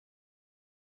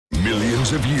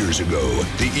Millions of years ago,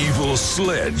 the evil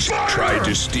Sledge tried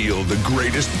to steal the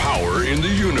greatest power in the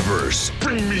universe.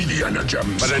 Bring me the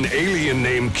Energems. But an alien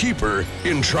named Keeper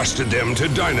entrusted them to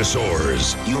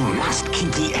dinosaurs. You must keep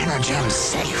the Energems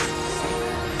safe.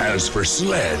 As for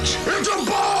Sledge, It's a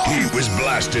bomb! he was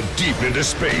blasted deep into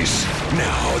space.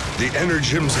 Now, the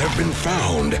Energems have been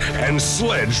found, and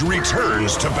Sledge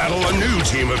returns to battle a new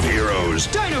team of heroes.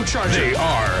 Dino Charger! They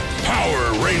are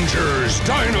Power Rangers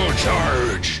Dino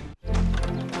Charge!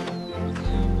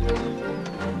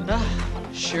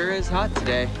 Sure is hot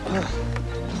today.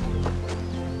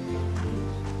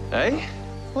 Hey,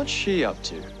 what's she up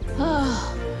to?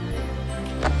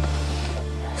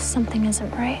 Something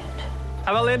isn't right.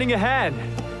 How about lending a hand?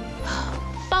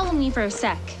 Follow me for a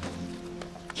sec.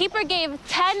 Keeper gave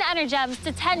 10 Energems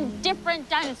to 10 different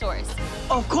dinosaurs.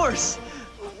 Of course.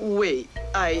 Wait,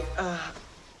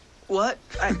 what?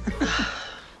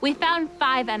 We found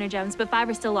 5 Energems, but 5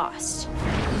 are still lost.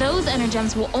 Those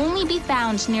Energems will only be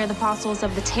found near the fossils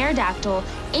of the pterodactyl,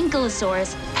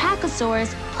 ankylosaurus,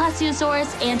 pachysaurus,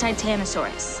 plesiosaurus, and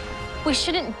titanosaurus. We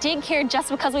shouldn't dig here just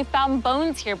because we found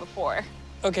bones here before.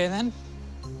 Okay, then.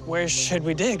 Where should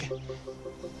we dig?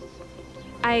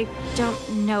 I don't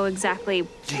know exactly.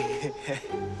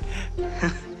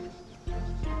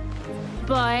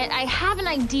 But I have an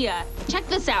idea. Check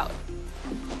this out.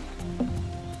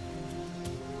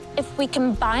 If we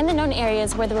combine the known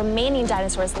areas where the remaining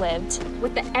dinosaurs lived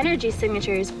with the energy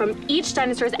signatures from each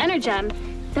dinosaur's Energem,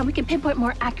 then we can pinpoint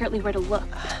more accurately where to look.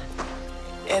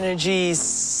 Energy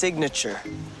signature.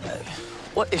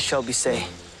 What is Shelby say?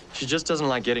 She just doesn't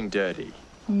like getting dirty.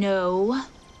 No.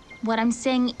 What I'm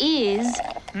saying is,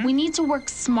 we need to work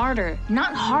smarter,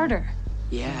 not harder.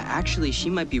 Yeah, actually, she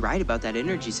might be right about that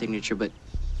energy signature, but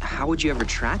how would you ever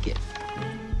track it?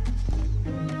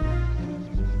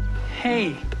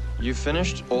 Hey. You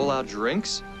finished all our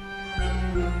drinks?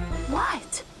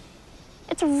 What?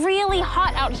 It's really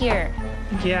hot out here.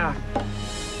 Yeah,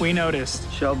 we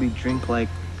noticed. Shelby drink like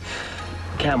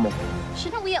camel.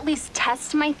 Shouldn't we at least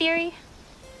test my theory?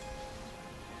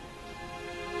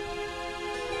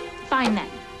 Fine then.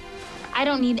 I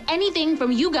don't need anything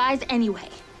from you guys anyway.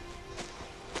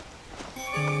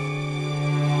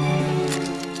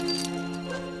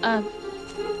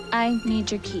 I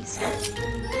need your keys.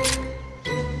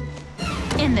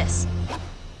 In this.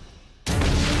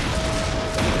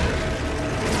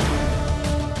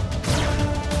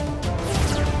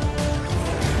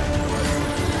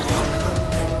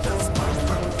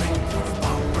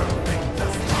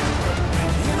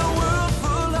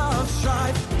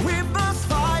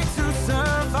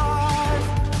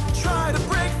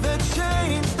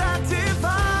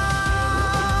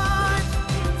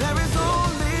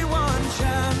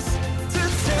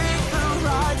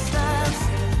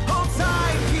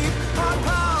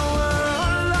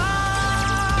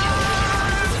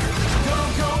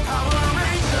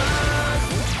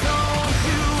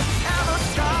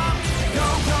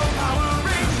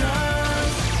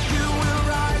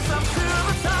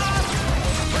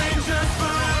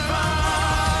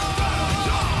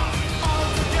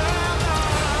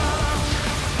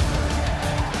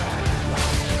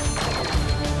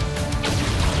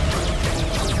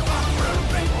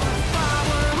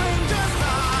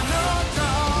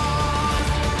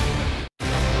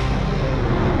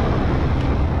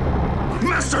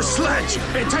 Mr. Sledge,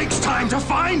 it takes time to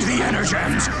find the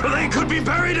Energems. They could be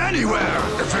buried anywhere.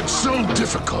 If it's so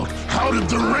difficult, how did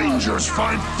the Rangers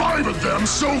find 5 of them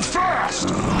so fast?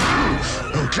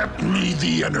 Get me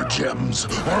the Energems,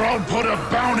 or I'll put a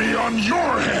bounty on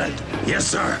your head. Yes,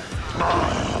 sir.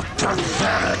 Oh,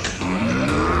 pathetic.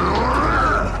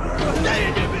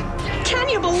 Can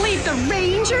you believe the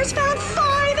Rangers found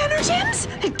 5 Energems?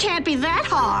 It can't be that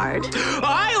hard.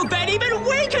 I'll bet even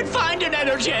we can find an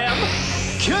Energem!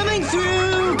 Coming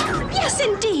through! Yes,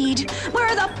 indeed.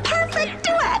 We're the perfect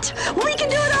duet. We can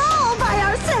do it all by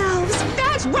ourselves.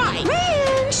 That's right!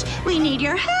 Range, we need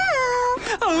your help.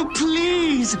 Oh,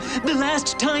 please! The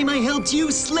last time I helped you,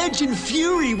 Sledge and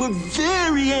Fury were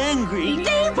very angry.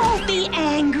 They won't be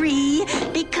angry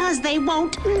because they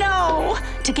won't know.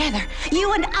 Together,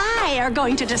 you and I are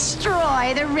going to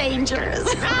destroy the Rangers.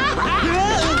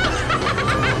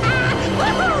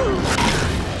 Woohoo!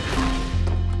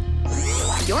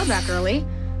 You're back early.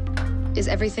 Is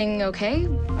everything okay?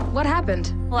 What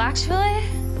happened? Well, actually,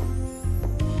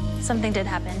 something did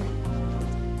happen.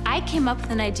 I came up with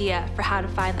an idea for how to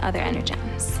find the other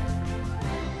Energems.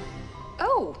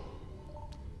 Oh.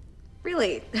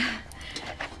 Really?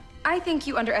 I think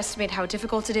you underestimate how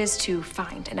difficult it is to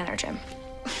find an Energem.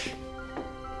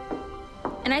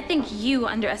 And I think you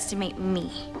underestimate me.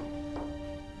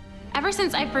 Ever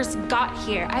since I first got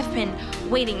here, I've been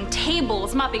waiting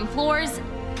tables, mopping floors,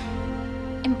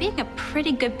 and being a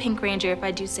pretty good Pink Ranger, if I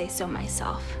do say so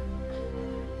myself.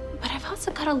 But I've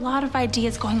also got a lot of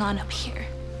ideas going on up here.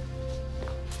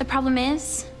 The problem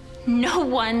is, no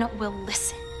one will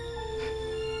listen.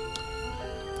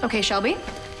 Okay, Shelby.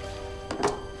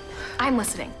 I'm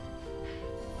listening.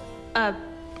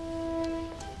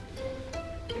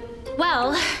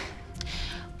 Well,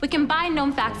 we combine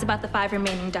known facts about the 5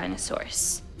 remaining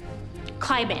dinosaurs.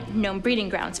 Climate, known breeding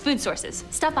grounds, food sources,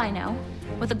 stuff I know,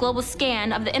 with a global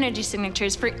scan of the energy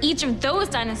signatures for each of those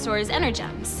dinosaurs'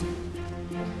 energems.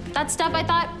 That's stuff I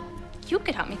thought you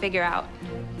could help me figure out.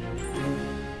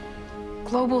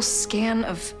 Global scan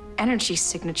of energy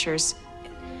signatures.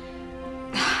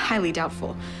 Highly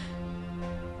doubtful.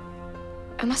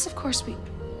 Unless, of course, we...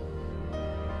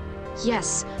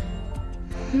 Yes.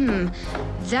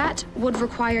 That would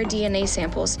require DNA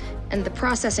samples, and the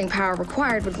processing power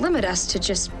required would limit us to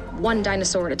just one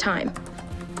dinosaur at a time.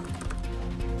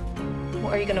 Well,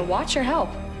 are you gonna watch or help?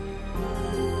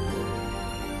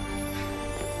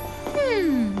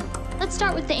 Let's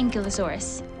start with the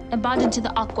Ankylosaurus, and bond into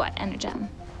the Aqua Energem.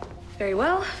 Very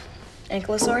well.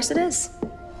 Ankylosaurus it is.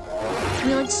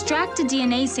 We'll extract a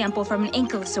DNA sample from an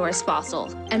Ankylosaurus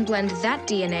fossil And blend that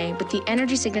DNA with the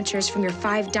energy signatures from your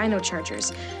 5 dino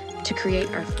chargers to create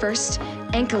our first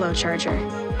Ankylo charger.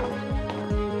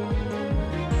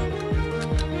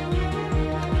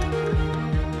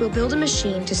 We'll build a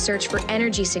machine to search for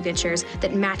energy signatures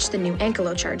that match the new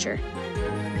Ankylo charger.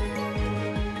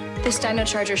 This dino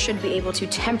charger should be able to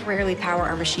temporarily power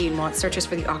our machine while it searches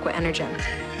for the Aqua Energem.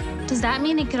 Does that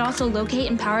mean it could also locate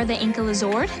and power the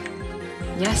Ankylozord?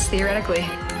 Yes, theoretically.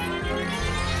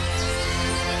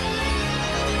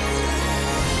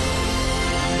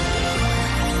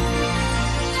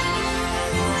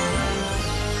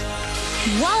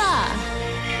 Voila!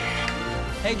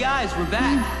 Hey guys, we're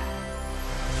back.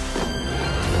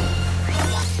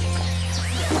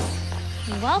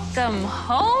 Welcome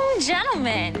home,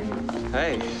 gentlemen.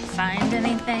 Hey. Find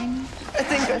anything? I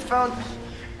think I found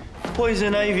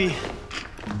poison ivy.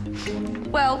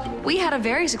 Well, we had a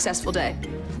very successful day.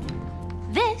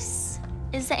 This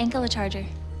is the Ankylo charger.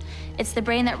 It's the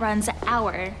brain that runs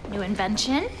our new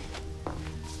invention,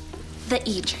 the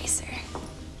E-Tracer.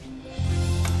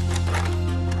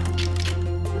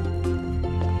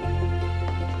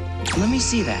 Let me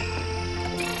see that.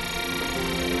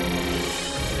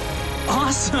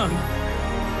 Awesome!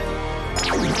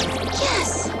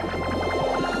 Yes!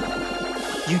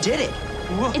 You did it.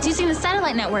 Whoa. It's using the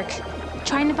satellite network,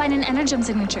 trying to find an energem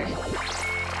signature.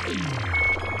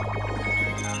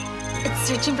 It's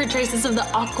searching for traces of the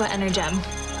Aqua Energem.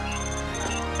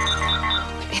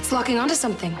 It's locking onto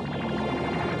something.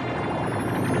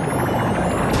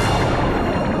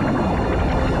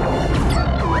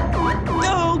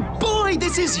 Oh boy,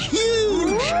 this is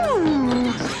huge!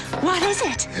 What is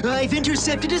it? I've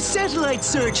intercepted a satellite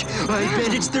search. I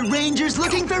bet it's the Rangers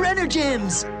looking for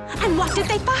energems. And what did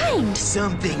they find?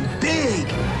 Something big.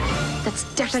 That's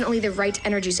definitely the right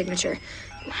energy signature.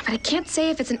 But I can't say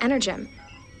if it's an energem.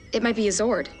 It might be a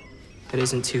Zord. That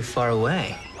isn't too far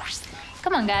away.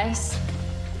 Come on, guys.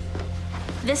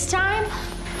 This time,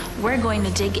 we're going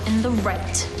to dig in the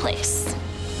right place.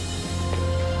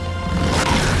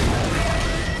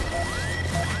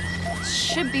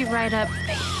 Should be right up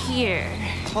here.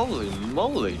 Holy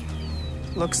moly.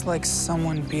 Looks like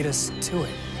someone beat us to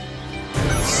it.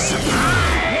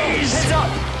 Surprise! Heads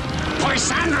up!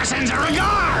 Poisandra sends her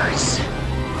regards!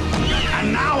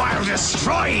 And now I'll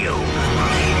destroy you!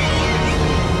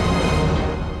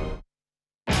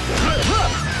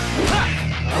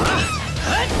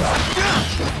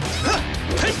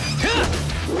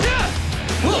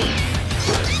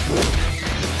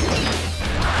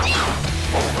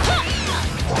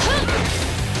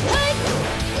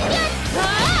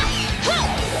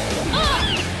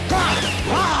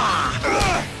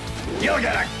 You'll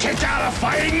get a kick out of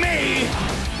fighting me!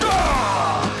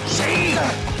 See?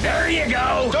 There you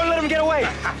go! Don't let him get away.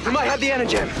 We might have the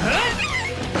energem.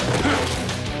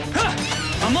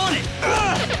 I'm on it!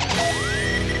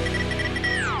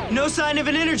 No sign of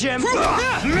an energem.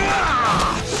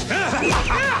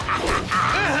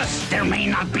 There may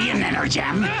not be an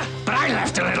energem, but I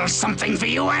left a little something for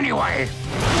you anyway.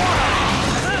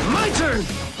 My turn.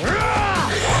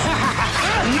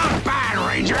 Not bad,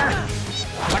 Ranger,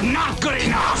 but not good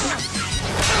enough.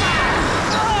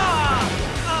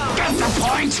 Get the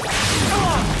point?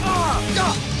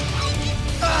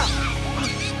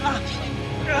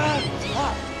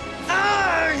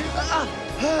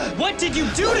 What did you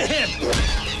do to him?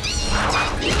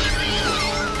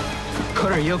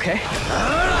 Koda, are you okay?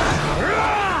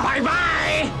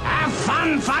 Bye-bye! Have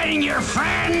fun fighting your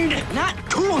friend! Not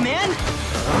cool, man!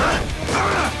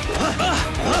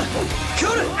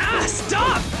 Koda!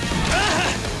 Stop!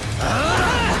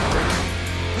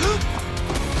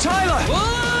 Tyler!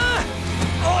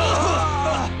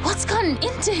 What's gotten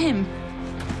into him?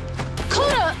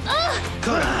 Koda!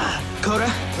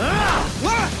 Koda?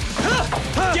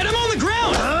 Get him on the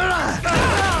ground!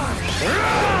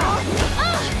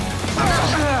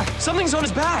 Something's on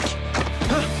his back!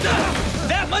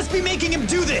 That must be making him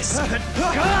do this!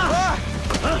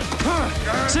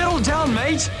 Settle down,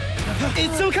 mate!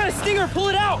 It's some kind of stinger! Pull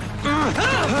it out!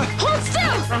 Hold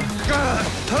still!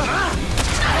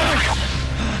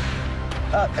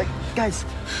 Guys,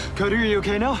 Koda, are you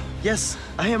okay now? Yes,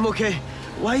 I am okay.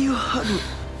 Why are you hugging?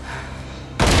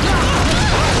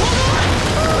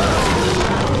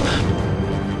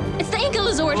 It's the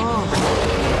Megalozord!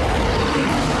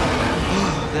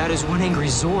 That is one angry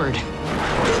Zord.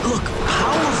 Look,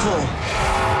 powerful!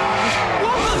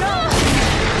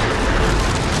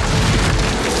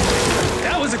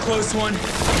 That was a close one.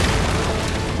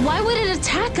 Why would it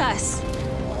attack us?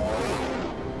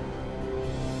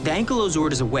 The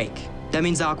Ankylozord is awake. That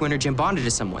means the Aqua Energem bonded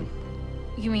to someone.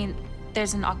 You mean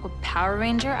there's an Aqua Power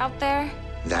Ranger out there?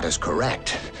 That is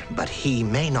correct, but he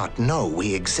may not know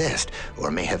we exist, or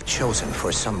may have chosen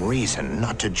for some reason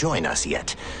not to join us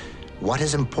yet. What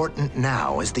is important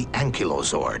now is the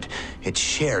Ankylozord. It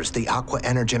shares the Aqua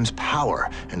Energem's power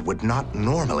and would not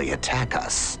normally attack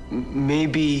us.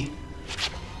 Maybe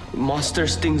monster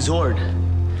sting Zord,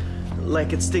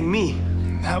 like it sting me.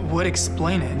 That would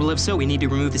explain it. Well, if so, we need to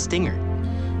remove the stinger.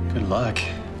 Good luck.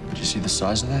 Did you see the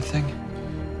size of that thing?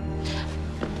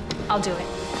 I'll do it.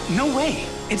 No way.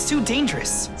 It's too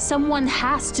dangerous. Someone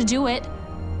has to do it.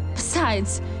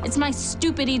 Besides, it's my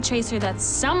stupid E-Tracer that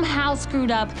somehow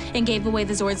screwed up and gave away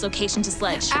the Zord's location to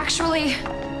Sledge. Actually,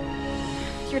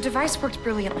 your device worked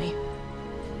brilliantly.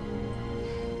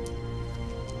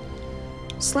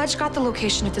 Sledge got the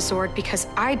location of the Zord because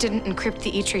I didn't encrypt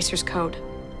the E-Tracer's code.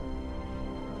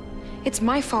 It's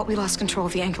my fault we lost control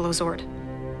of the Ankylozord.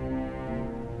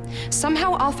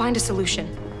 Somehow I'll find a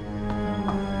solution.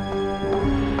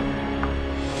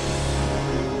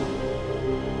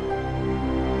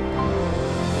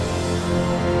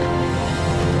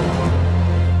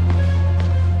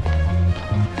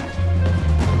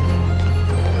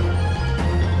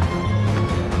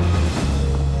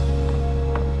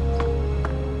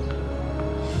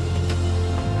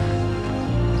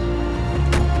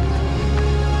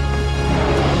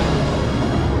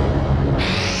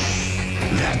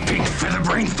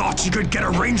 Thought you could get a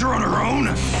ranger on her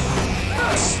own?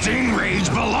 Stingrage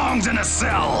belongs in a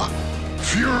cell.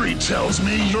 Fury tells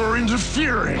me you're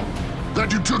interfering.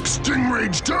 That you took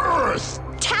Stingrage to Earth.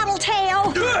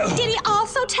 Tattletale! Did he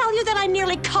also tell you that I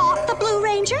nearly caught the Blue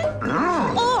Ranger?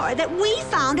 Or that we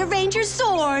found a Ranger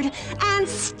Zord and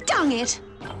stung it?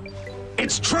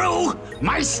 It's true!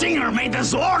 My stinger made the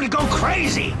Zord go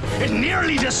crazy! It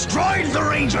nearly destroyed the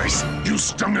Rangers! You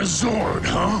stung a Zord,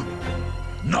 huh?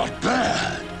 Not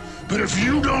bad. But if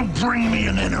you don't bring me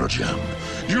an Energem,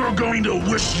 you're going to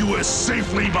wish you were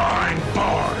safely behind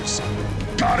bars.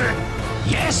 Got it?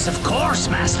 Yes, of course,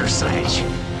 Master Sledge.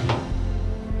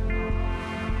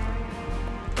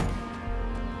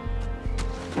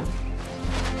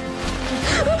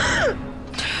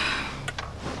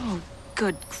 Oh,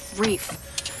 good grief.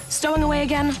 Stowing away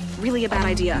again? Really a bad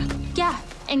idea. Yeah,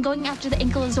 and going after the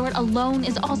Ankylozord alone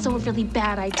is also a really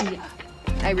bad idea.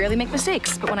 I rarely make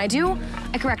mistakes, but when I do,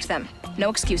 I correct them. No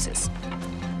excuses.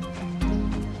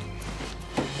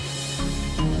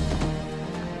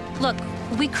 Look,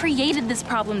 we created this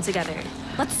problem together.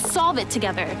 Let's solve it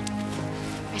together.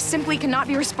 I simply cannot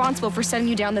be responsible for sending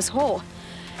you down this hole.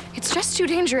 It's just too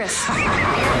dangerous.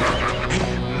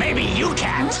 Maybe you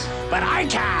can't, but I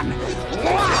can.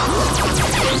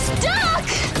 I'm stuck!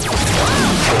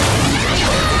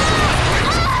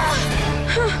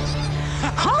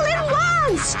 All in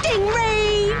one,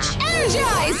 Stingrage!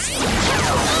 Energize!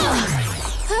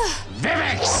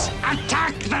 Vivix,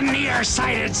 attack the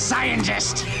nearsighted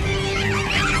scientist!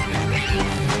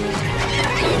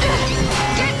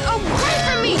 Get away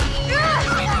from me!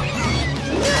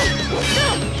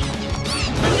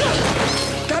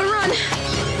 Gotta run!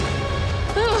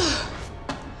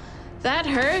 That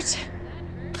hurt.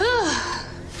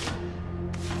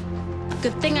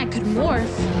 Good thing I could morph.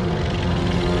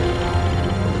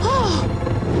 Oh!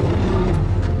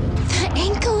 The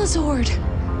Ankylozord!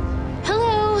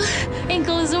 Hello,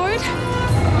 Ankylozord.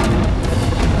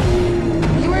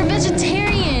 You were a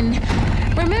vegetarian,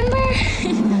 remember?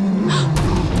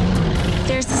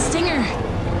 There's the stinger.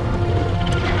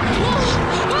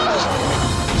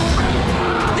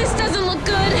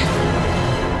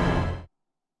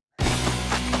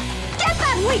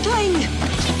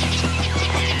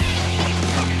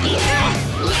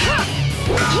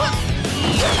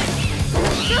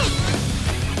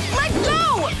 Let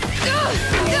go!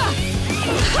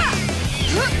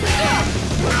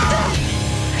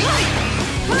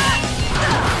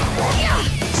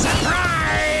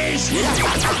 Surprise!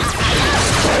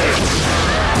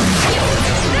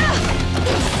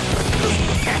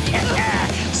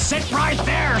 Sit right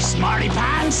there, smarty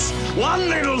pants. One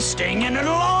little sting and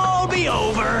it'll all be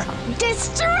over.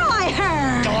 Destroy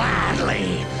her!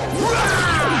 Gladly.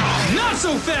 Not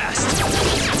so fast!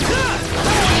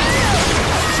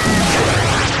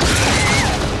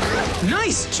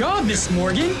 Nice job, Miss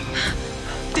Morgan.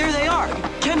 There they are.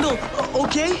 Kendall,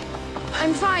 okay?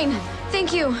 I'm fine,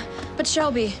 thank you. But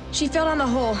Shelby, she fell down the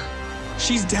hole.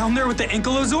 She's down there with the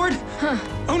Ankylozord? Huh.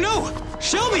 Oh no!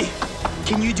 Shelby!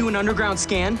 Can you do an underground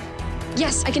scan?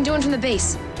 Yes, I can do one from the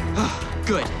base.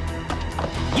 Good.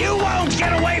 You won't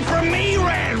get away from me,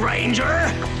 Red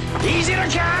Ranger. Easy to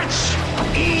catch,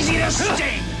 easy to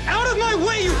sting. Out of my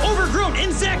way, you overgrown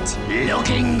insect!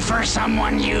 Looking for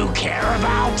someone you care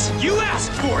about? You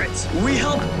asked for it! We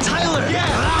helped Tyler!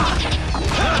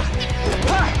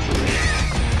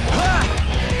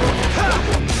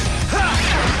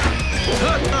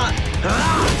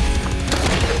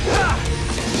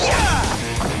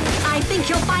 I think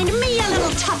you'll find me a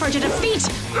little tougher to defeat.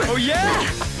 Oh, yeah?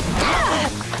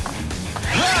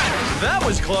 That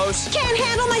was close. Can't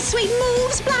handle my sweet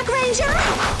moves, Black Ranger?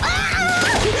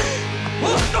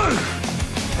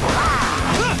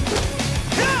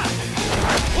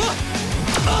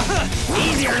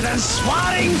 Easier than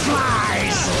swatting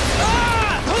flies.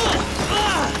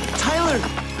 Tyler!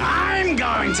 I'm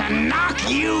going to knock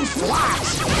you flat.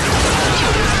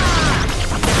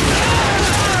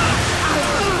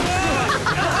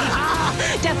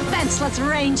 Defenseless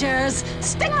Rangers.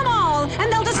 Sting them all,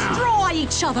 and they'll destroy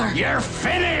each other. You're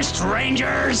finished,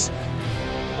 Rangers.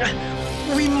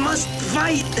 We must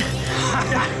fight!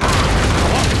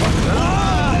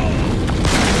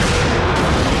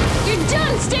 You're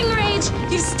done, Stingrage!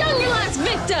 You've stung your last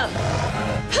victim!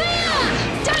 Ha!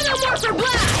 Dino Morpher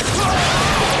Blast!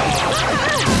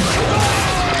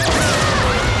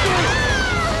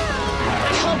 I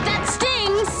hope that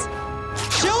stings!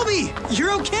 Shelby!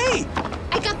 You're okay!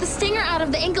 I got the stinger out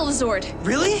of the Ankylozord.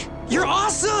 Really? You're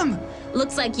awesome!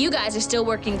 Looks like you guys are still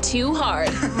working too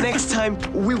hard. Next time,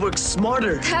 we work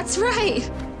smarter. That's right.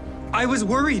 I was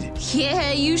worried.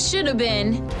 Yeah, you should have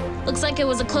been. Looks like it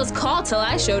was a close call till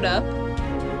I showed up.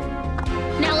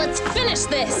 Now let's finish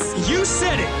this. You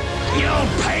said it! You'll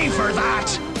pay for that.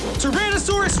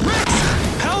 Tyrannosaurus Rex!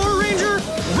 Power Ranger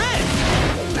Red!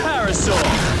 Parasaur,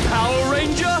 Power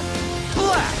Ranger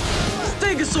Black.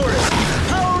 Stegosaurus,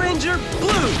 Power Ranger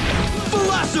Blue.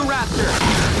 Velociraptor,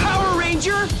 Power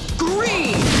Ranger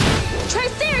Green.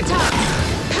 Triceratops!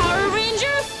 Power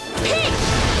Ranger Pink!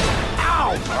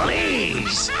 Oh,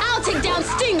 please. I'll take down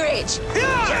Stingrage!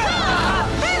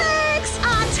 Phoenix,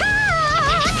 attack!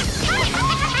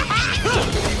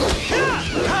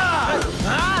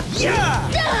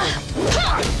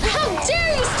 How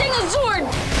dare you sting a Zord!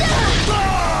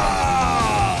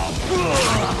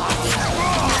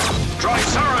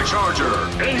 Triceracharger,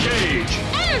 engage!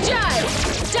 Energize!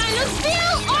 Dino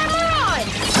Steel, armor on!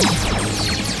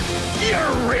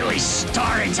 You're really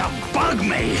starting to bug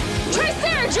me.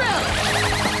 Triceradrill!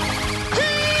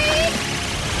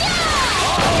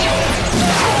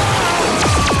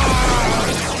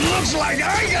 Looks like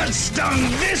I got stung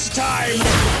this time.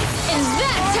 And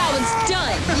that's how it's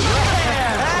done!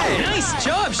 Hey! Nice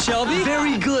job, Shelby!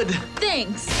 Very good.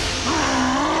 Thanks.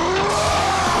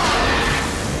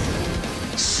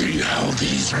 See how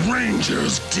these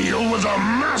Rangers deal with a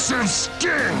massive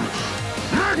sting.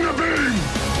 Magna Beam!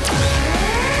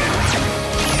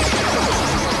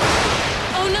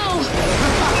 Oh no!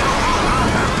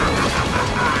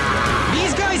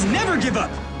 These guys never give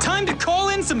up! Time to call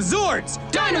in some Zords!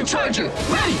 Dino Charger,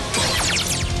 ready!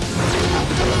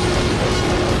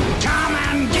 Come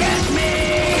and get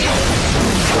me!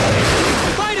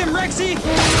 Fight him, Rexy!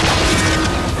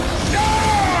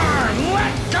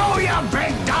 Let go, you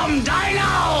big dumb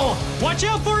dino! Watch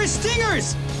out for his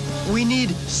stingers! We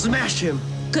need smash him.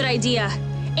 Good idea.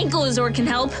 Ankylozord can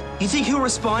help. You think he'll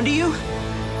respond to you?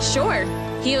 Sure.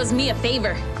 He owes me a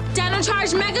favor. Dino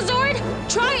Charge Megazord,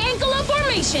 Triangular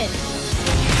Formation!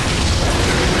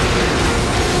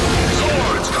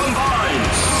 Swords combined!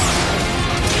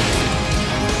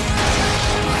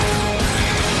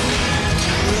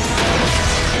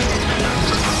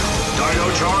 Dino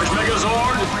Charge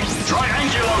Megazord,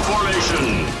 Triangular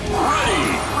Formation!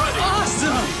 Ready!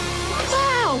 Awesome!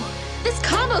 Wow! This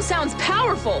combo sounds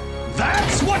powerful.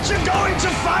 That's what you're going to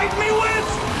fight me with?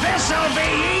 This'll be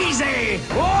easy!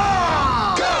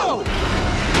 Whoa! Go!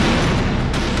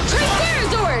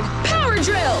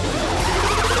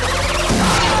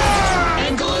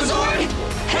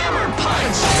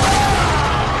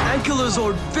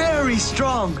 Megazord very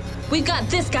strong. We've got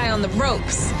this guy on the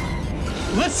ropes.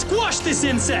 Let's squash this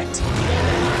insect!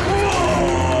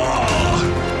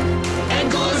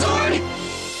 Megazord!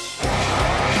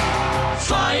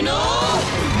 Final!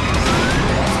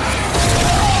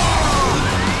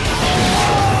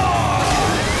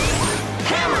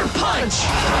 Hammer punch!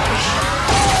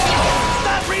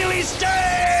 That really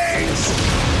stings!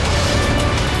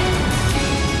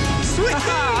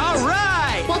 All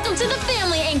right! Welcome to the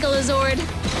family, Ankylozord.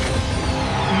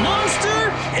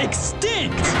 Monster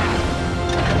extinct!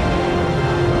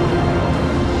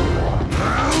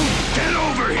 Get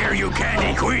over here, you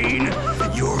candy queen!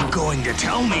 You're going to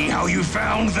tell me how you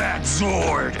found that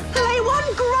Zord! Lay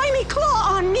one grimy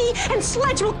claw on me, and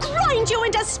Sledge will grind you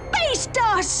into space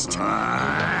dust!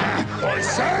 Coming,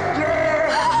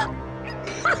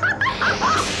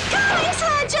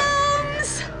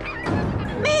 Sledgeums!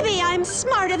 Maybe I'm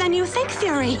smarter than you think,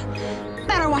 Fury.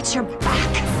 Better watch your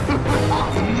back.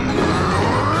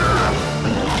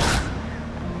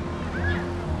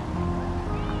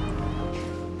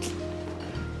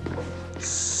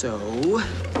 So,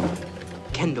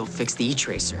 Kendall fixed the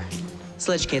E-Tracer.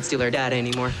 Sledge can't steal our data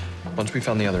anymore. Once we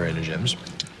found the other energems.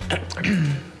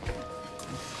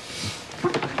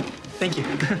 Thank you.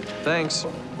 Thanks.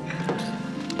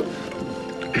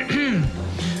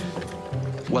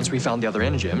 Once we found the other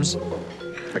energems,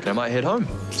 reckon I might head home,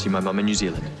 see my mum in New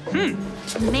Zealand.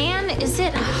 Man, is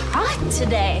it hot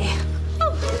today.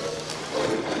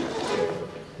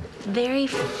 Very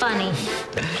funny.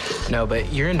 No,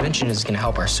 but your invention is gonna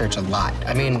help our search a lot.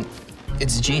 I mean,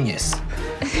 it's genius.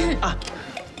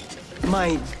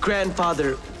 My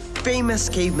grandfather, famous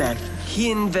caveman, he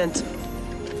invents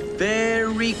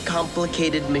very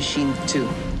complicated machine too.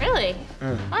 Really?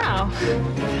 Wow.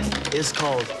 It's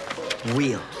called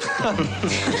wheel.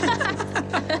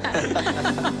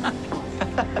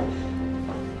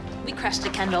 We crushed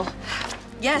it, Kendall.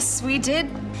 Yes, we did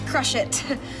crush it.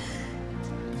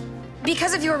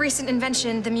 Because of your recent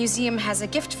invention, the museum has a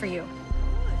gift for you.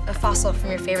 A fossil from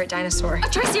your favorite dinosaur. A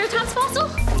Triceratops fossil?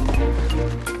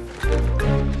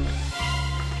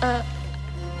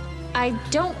 I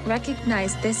don't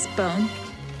recognize this bone.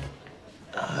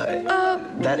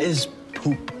 That is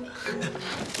poop.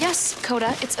 Yes,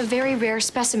 Coda, it's a very rare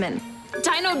specimen.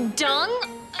 Dino dung?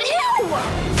 Ew!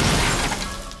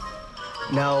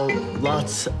 Now,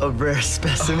 lots of rare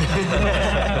specimens.